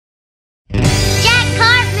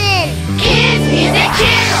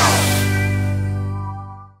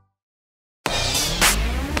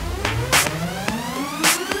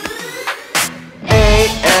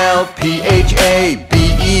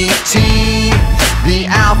A-L-P-H-A-B-E-T.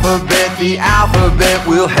 The alphabet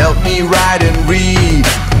will help me write and read.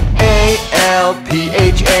 A-L-P-H-A-B-E-T.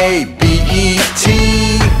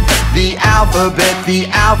 The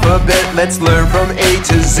alphabet, let's learn from A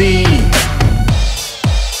to Z.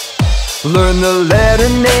 Learn the letter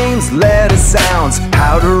names, letter sounds,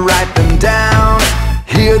 how to write them down.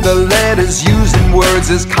 Hear the letters used in words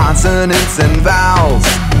as consonants and vowels.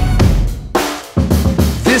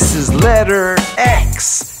 This is letter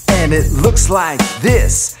X, and it looks like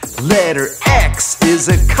this. Letter X is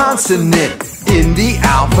a consonant in the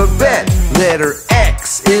alphabet. Letter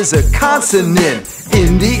X is a consonant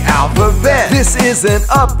in the alphabet. This is an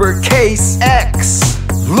uppercase X.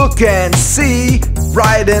 Look and see,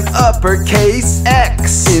 write an uppercase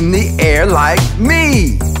X in the air like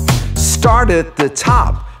me. Start at the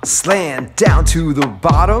top, slant down to the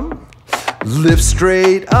bottom. Lift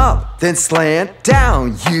straight up, then slant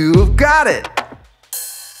down. You've got it.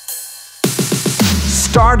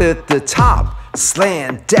 Start at the top,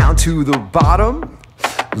 slant down to the bottom.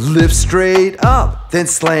 Lift straight up, then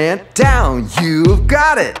slant down. You've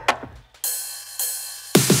got it.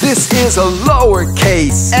 This is a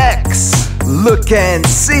lowercase X. Look and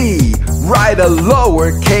see, write a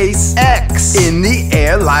lowercase X in the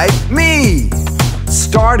air like me.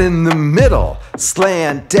 Start in the middle,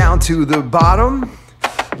 slant down to the bottom.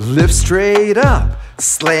 Lift straight up,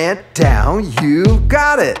 slant down. You've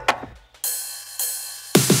got it.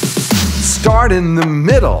 Start in the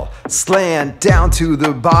middle, slant down to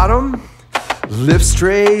the bottom. Lift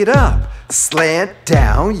straight up, slant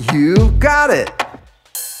down. You've got it.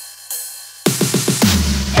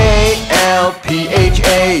 A-L-P-H-A-B-E-T.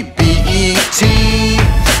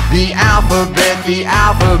 The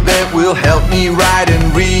alphabet will help me write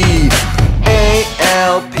and read.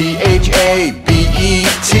 A-L-P-H-A-B-E-T.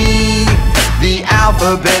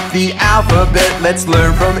 The alphabet, let's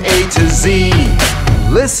learn from A to Z.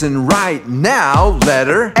 Listen right now,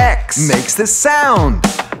 letter X makes this sound.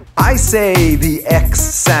 I say the X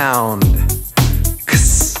sound.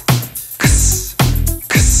 X, x,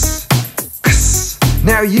 x, x.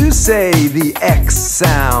 Now you say the X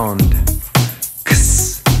sound.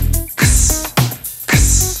 X, x,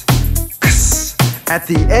 x, x. At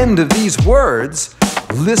the end of these words,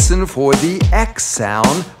 listen for the X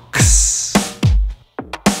sound. X,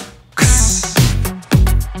 x.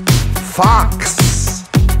 Fox.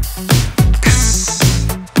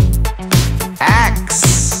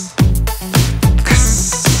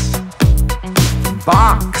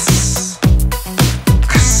 Box.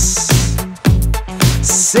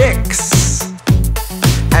 Six.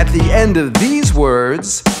 At the end of these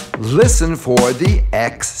words, listen for the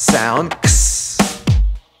X sound. X.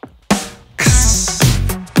 X.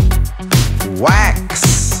 Wax.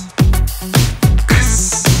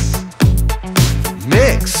 X.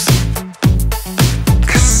 Mix.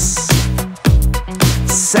 X.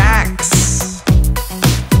 Sax.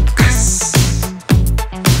 X.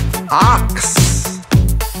 Ox.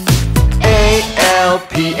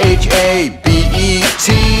 A-L-P-H-A-B-E-T.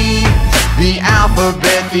 The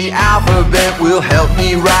alphabet will help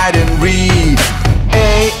me write and read.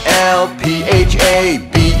 A-L-P-H-A-B-E-T.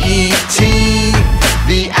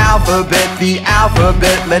 The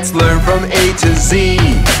alphabet, let's learn from A to Z.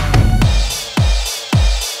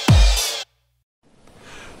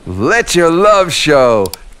 Let your love show.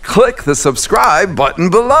 Click the subscribe button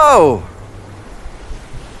below.